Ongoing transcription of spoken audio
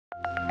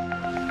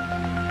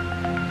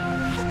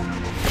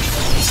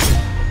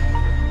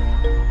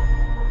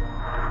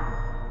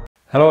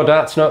Hello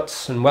Darts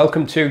Nuts and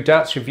welcome to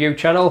Darts Review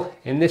channel.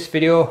 In this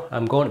video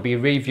I'm going to be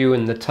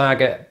reviewing the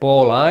Target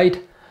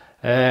Bolide.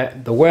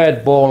 The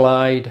word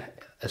Bolide,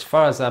 as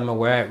far as I'm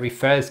aware, it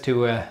refers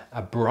to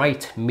a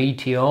bright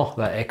meteor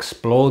that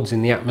explodes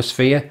in the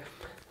atmosphere.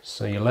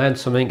 So you learn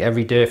something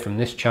every day from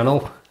this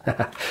channel.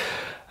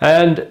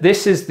 And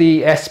this is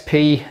the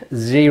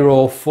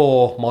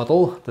SP04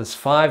 model. There's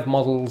 5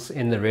 models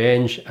in the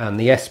range and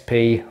the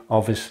SP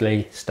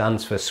obviously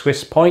stands for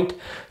Swiss Point.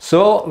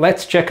 So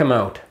let's check them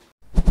out.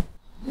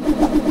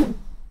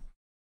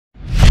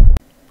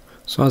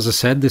 So as I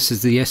said, this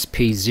is the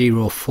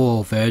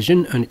SP04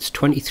 version and it's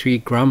 23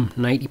 gram,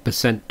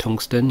 90%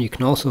 tungsten. You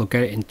can also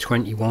get it in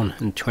 21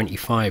 and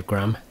 25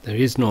 gram. There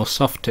is no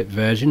soft tip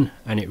version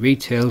and it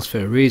retails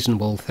for a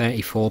reasonable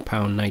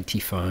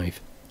 £34.95.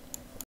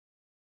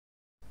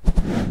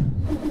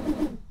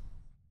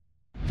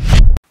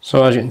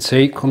 So as you can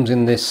see, it comes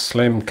in this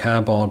slim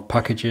cardboard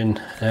packaging,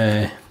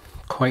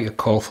 quite a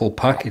colourful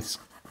pack. It's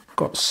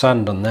got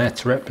sand on there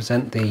to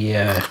represent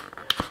the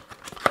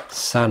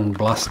sand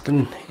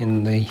blasting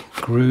in the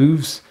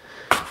grooves.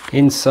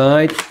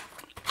 Inside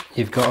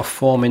you've got a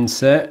foam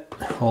insert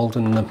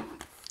holding the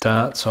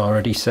darts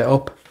already set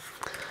up,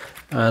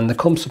 and they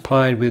come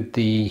supplied with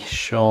the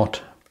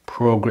short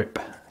pro grip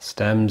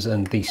stems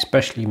and the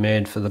specially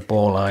made for the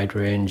Bolide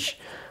range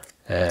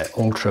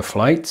ultra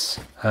flights,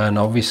 and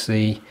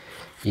obviously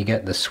you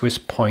get the Swiss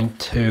Point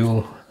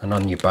tool, and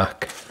on your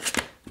back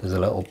there's a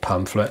little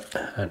pamphlet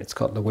and it's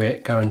got the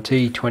weight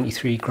guarantee,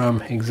 23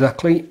 gram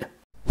exactly.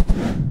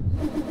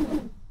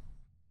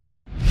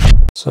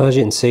 So as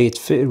you can see, it's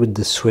fitted with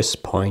the Swiss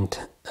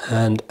Point,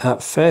 and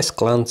at first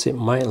glance it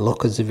might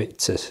look as if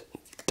it's a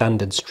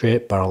standard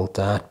straight barrel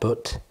dart,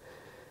 but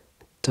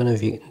I don't know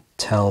if you can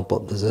tell,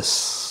 but there's a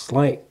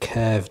slight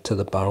curve to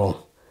the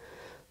barrel.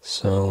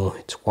 So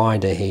it's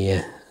wider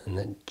here and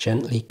it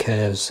gently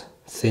curves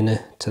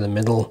thinner to the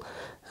middle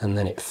and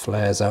then it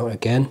flares out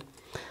again.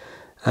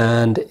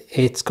 And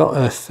it's got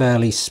a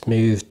fairly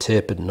smooth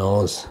tapered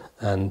nose,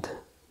 and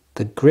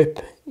the grip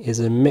is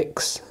a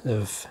mix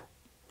of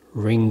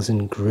rings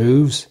and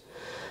grooves,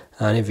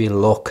 and if you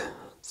look,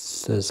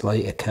 there's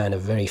like a kind of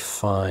very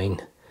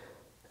fine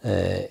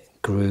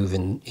groove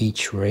in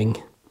each ring,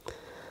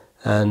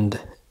 and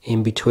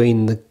in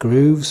between the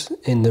grooves,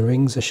 in the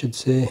rings I should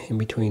say, in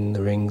between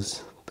the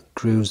rings the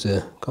grooves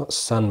are got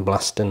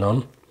sandblasting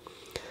on.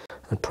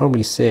 I'd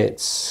probably say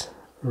it's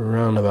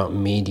around about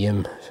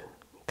medium,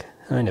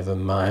 kind of a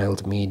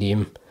mild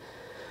medium,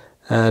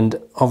 and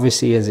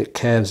obviously as it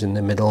curves in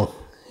the middle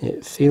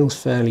it feels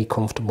fairly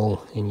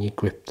comfortable in your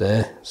grip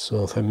there,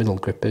 so for middle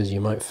grippers you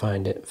might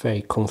find it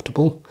very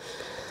comfortable.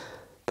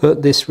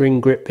 But this ring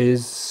grip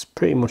is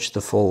pretty much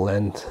the full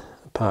length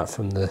apart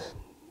from the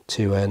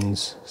two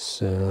ends,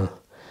 so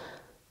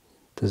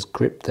there's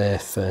grip there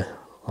for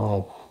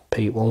all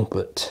people,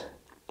 but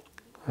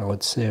I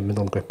would say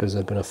middle grippers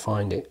are going to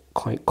find it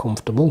quite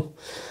comfortable.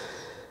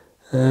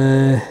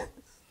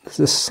 There's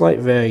a slight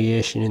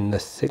variation in the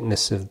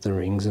thickness of the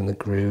rings and the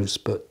grooves,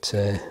 but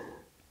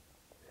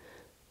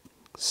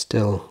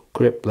still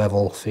grip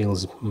level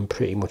feels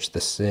pretty much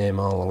the same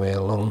all the way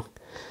along.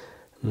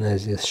 And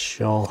there's this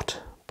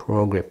short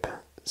pro grip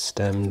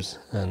stems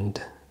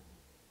and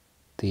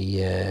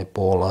the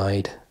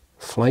Bolide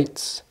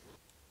flights.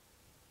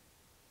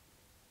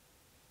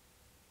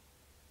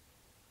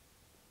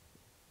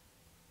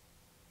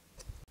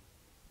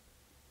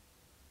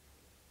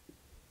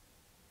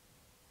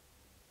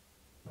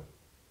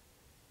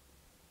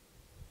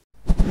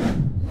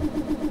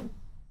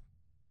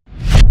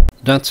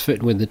 That's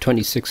fitted with the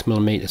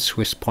 26mm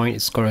Swiss Point.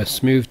 It's got a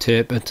smooth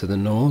taper to the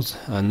nose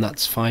and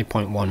that's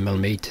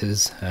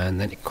 5.1mm, and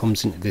then it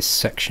comes into this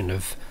section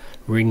of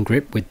ring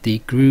grip with the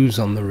grooves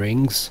on the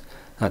rings.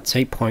 That's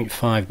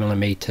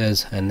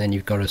 8.5mm, and then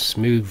you've got a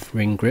smooth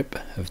ring grip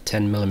of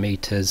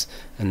 10mm,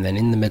 and then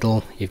in the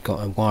middle you've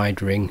got a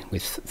wide ring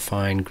with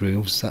fine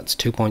grooves. That's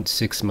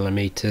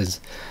 2.6mm,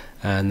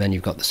 and then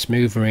you've got the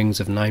smooth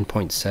rings of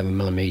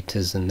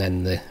 9.7mm, and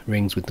then the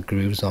rings with the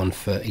grooves on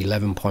for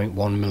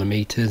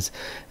 11.1mm,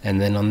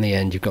 and then on the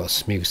end you've got a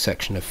smooth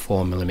section of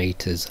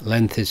 4mm.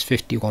 Length is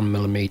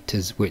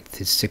 51mm, width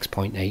is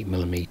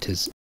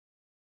 6.8mm.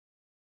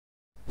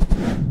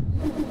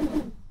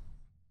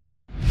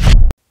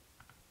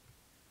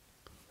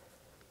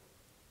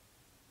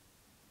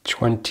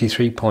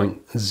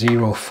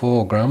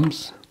 .04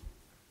 grams.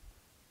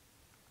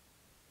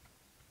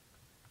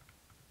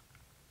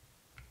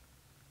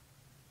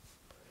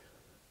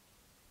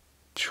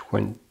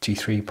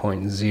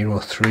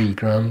 23.03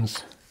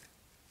 grams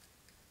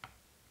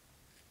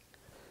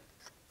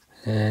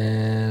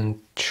and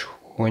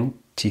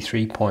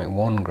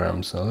 23.1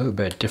 grams, so a little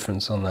bit of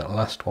difference on that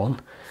last one,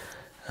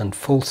 and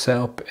full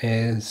setup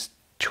is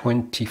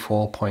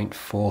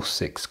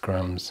 24.46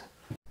 grams.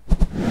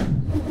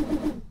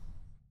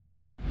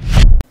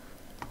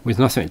 With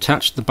nothing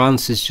attached, the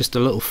balance is just a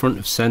little front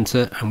of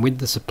centre, and with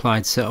the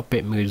supplied setup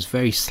it moves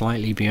very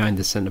slightly behind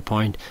the centre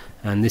point,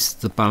 and this is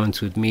the balance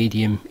with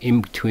medium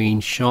in between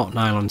short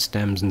nylon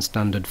stems and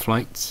standard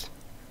flights.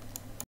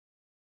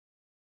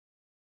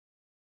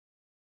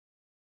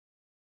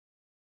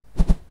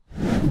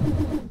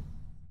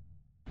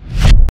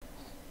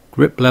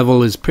 Grip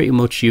level is pretty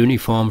much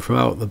uniform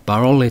throughout the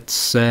barrel.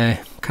 It's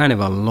kind of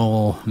a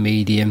low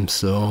medium,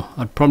 so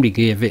I'd probably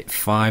give it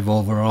 5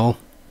 overall.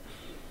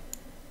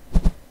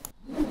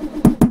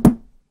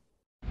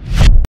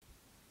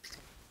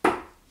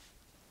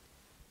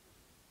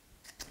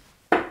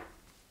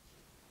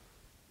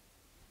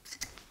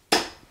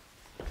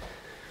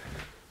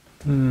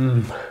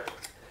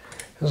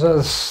 There's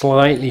a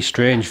slightly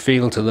strange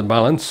feel to the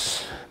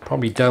balance,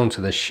 probably down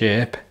to the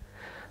shape.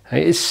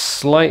 It is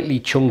slightly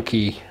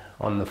chunky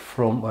on the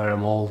front where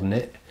I'm holding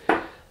it,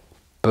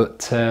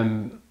 but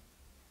I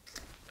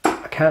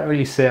can't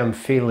really say I'm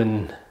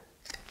feeling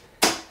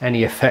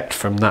any effect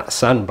from that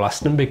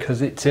sandblasting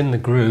because it's in the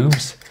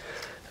grooves.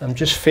 I'm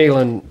just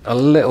feeling a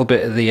little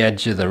bit of the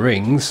edge of the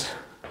rings,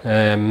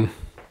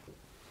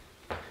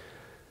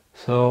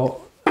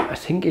 so I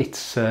think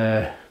it's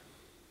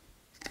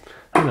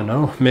I don't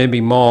know, maybe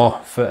more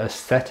for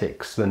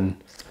aesthetics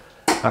than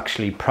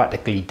actually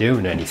practically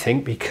doing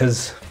anything,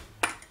 because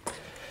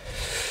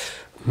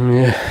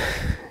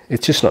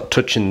it's just not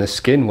touching the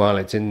skin while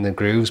it's in the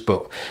grooves.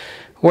 But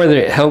whether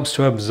it helps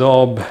to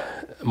absorb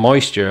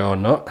moisture or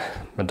not,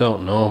 I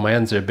don't know. My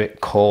hands are a bit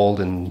cold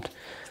and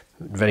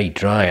very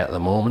dry at the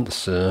moment,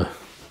 so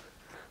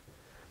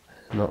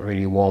not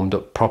really warmed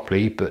up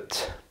properly,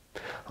 but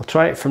I'll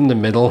try it from the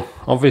middle.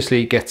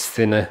 Obviously it gets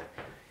thinner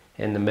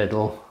in the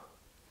middle.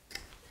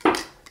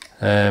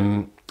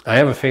 I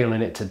have a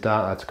feeling it's a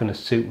dart that's going to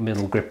suit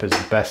middle grippers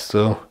the best,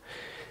 so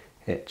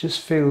it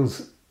just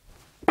feels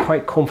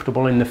quite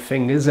comfortable in the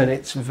fingers and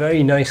it's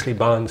very nicely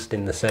balanced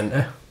in the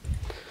centre.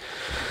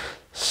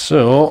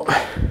 So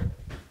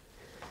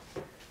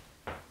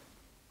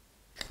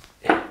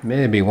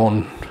maybe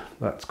one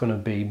that's going to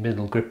be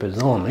middle grippers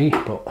only,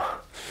 but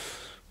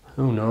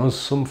who knows,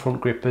 some front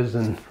grippers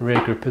and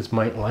rear grippers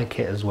might like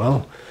it as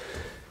well.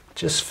 It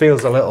just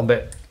feels a little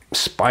bit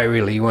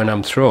spirally when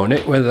I'm throwing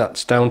it, whether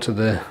that's down to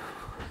the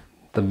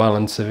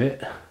balance of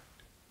it.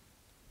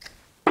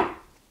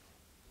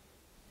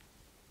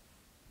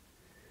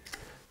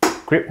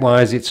 Grip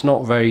wise, it's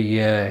not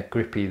very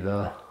grippy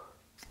though,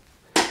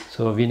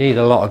 so if you need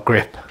a lot of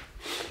grip,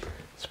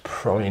 it's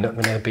probably not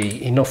going to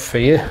be enough for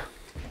you.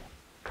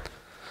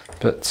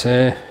 But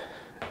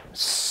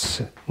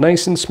it's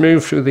nice and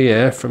smooth through the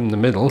air from the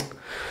middle.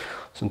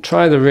 So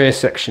try the rear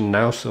section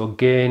now. So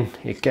again,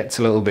 it gets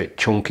a little bit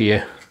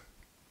chunkier.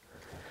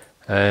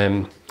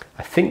 I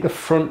think the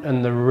front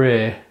and the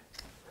rear,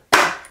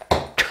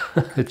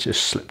 it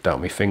just slipped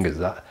out my fingers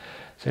that.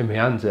 So my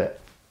hands are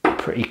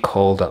pretty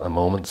cold at the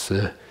moment,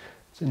 so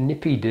it's a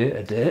nippy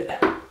dirt.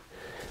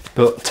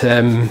 But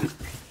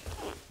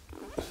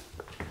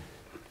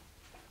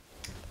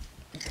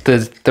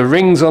the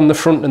rings on the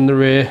front and the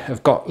rear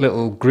have got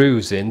little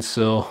grooves in,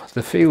 so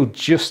they feel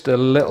just a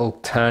little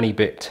tiny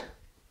bit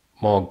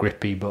more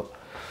grippy, but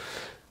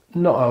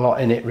not a lot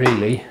in it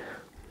really.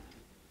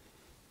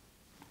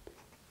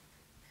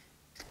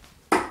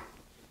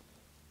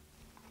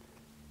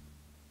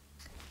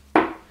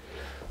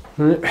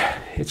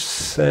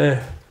 It's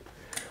not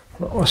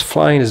was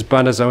flying as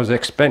bad as I was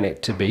expecting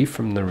it to be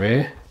from the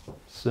rear,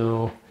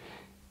 so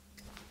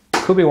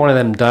it could be one of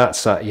them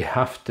darts that you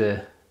have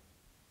to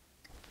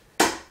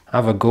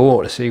have a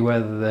go to see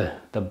whether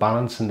the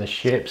balance and the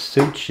shape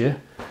suits you,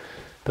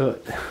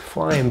 but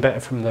flying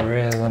better from the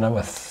rear than I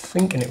was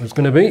thinking it was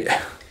going to be.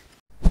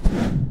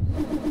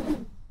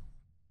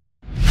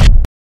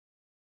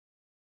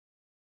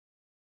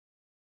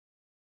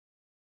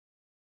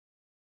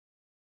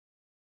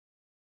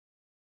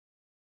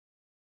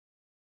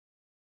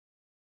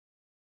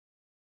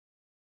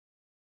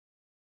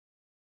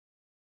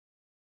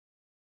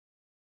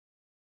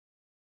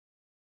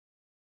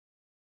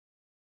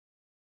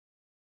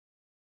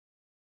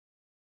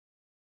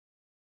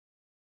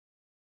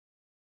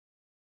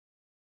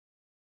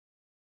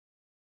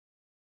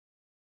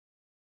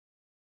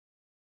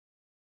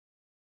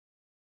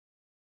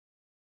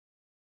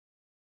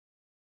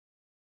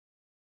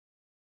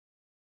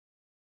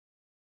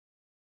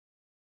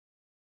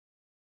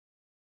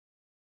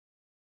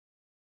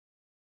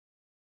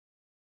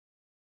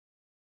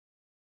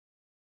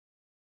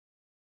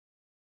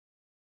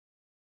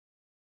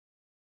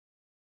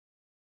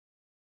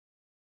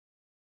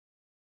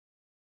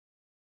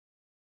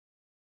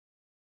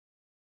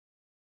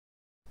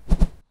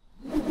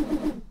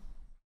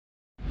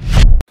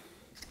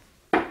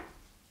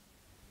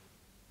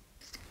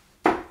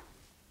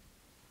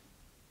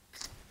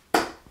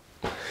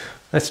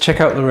 Let's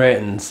check out the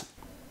ratings.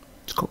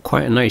 It's got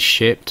quite a nice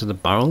shape to the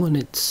barrel and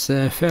it's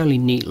fairly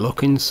neat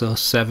looking, so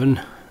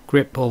 7.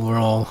 Grip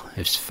overall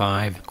is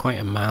 5, quite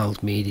a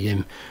mild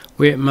medium.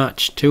 Weight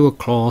match, 2 were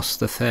close,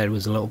 the third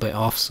was a little bit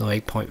off, so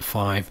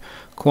 8.5.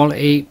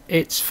 Quality,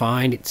 it's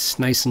fine, it's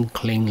nice and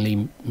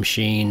cleanly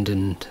machined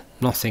and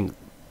nothing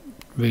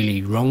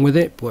really wrong with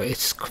it, but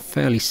it's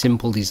fairly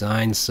simple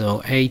design,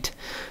 so 8.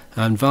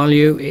 And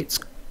value, it's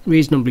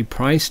reasonably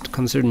priced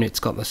considering it's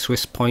got the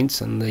Swiss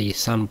points and the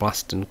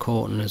sandblast and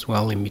coating as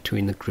well in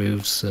between the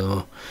grooves,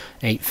 so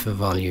 8 for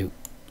value.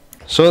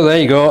 So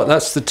there you go,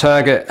 that's the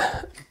Target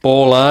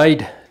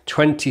Bolide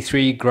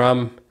 23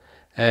 gram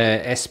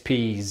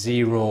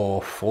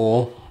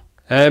SP04.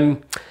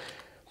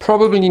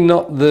 Probably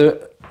not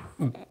the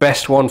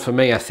best one for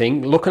me, I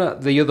think. Looking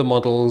at the other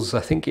models, I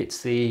think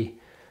it's the,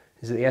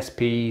 is it the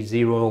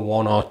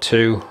SP01 or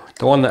 2?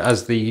 The one that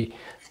has the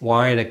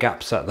wider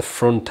gaps at the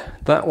front.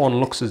 That one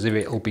looks as if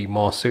it'll be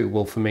more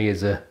suitable for me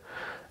as a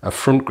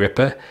front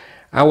gripper.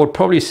 I would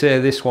probably say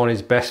this one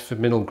is best for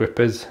middle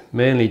grippers,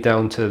 mainly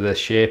down to the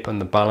shape and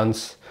the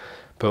balance,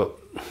 but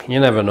you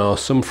never know,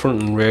 some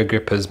front and rear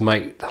grippers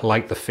might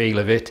like the feel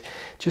of it.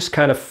 Just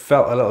kind of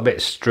felt a little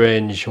bit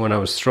strange when I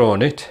was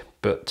throwing it,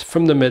 but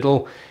from the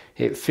middle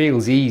it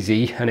feels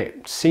easy and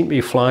it seemed to be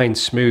flying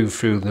smooth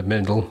through the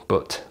middle,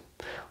 but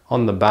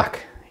on the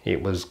back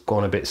it was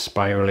going a bit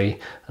spirally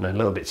and a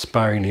little bit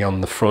spirally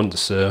on the front.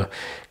 So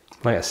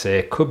like I say,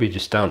 it could be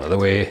just down to the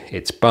way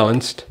it's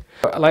balanced.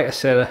 But like I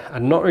said,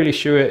 I'm not really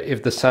sure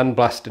if the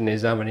sandblasting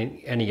is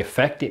having any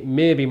effect. It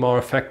may be more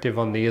effective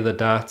on the other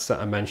darts that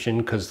I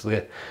mentioned because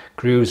the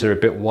grooves are a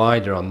bit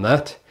wider on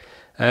that.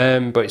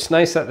 But it's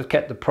nice that they've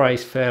kept the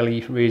price fairly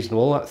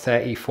reasonable at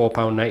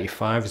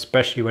 £34.95,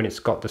 especially when it's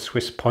got the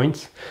Swiss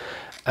points.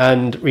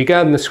 And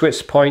regarding the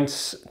Swiss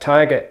points,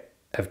 Target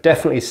have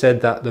definitely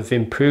said that they've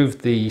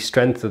improved the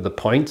strength of the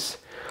points.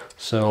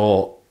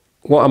 So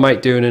what I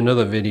might do in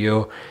another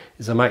video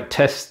is I might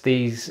test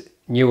these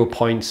newer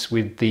points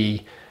with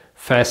the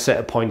first set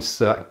of points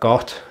that I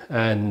got,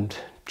 and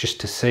just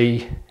to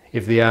see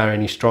if they are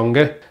any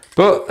stronger.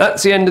 But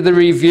that's the end of the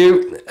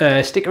review.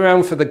 Stick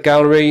around for the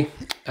gallery.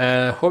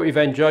 Hope you've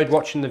enjoyed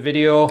watching the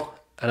video,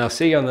 and I'll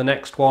see you on the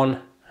next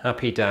one.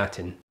 Happy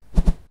darting.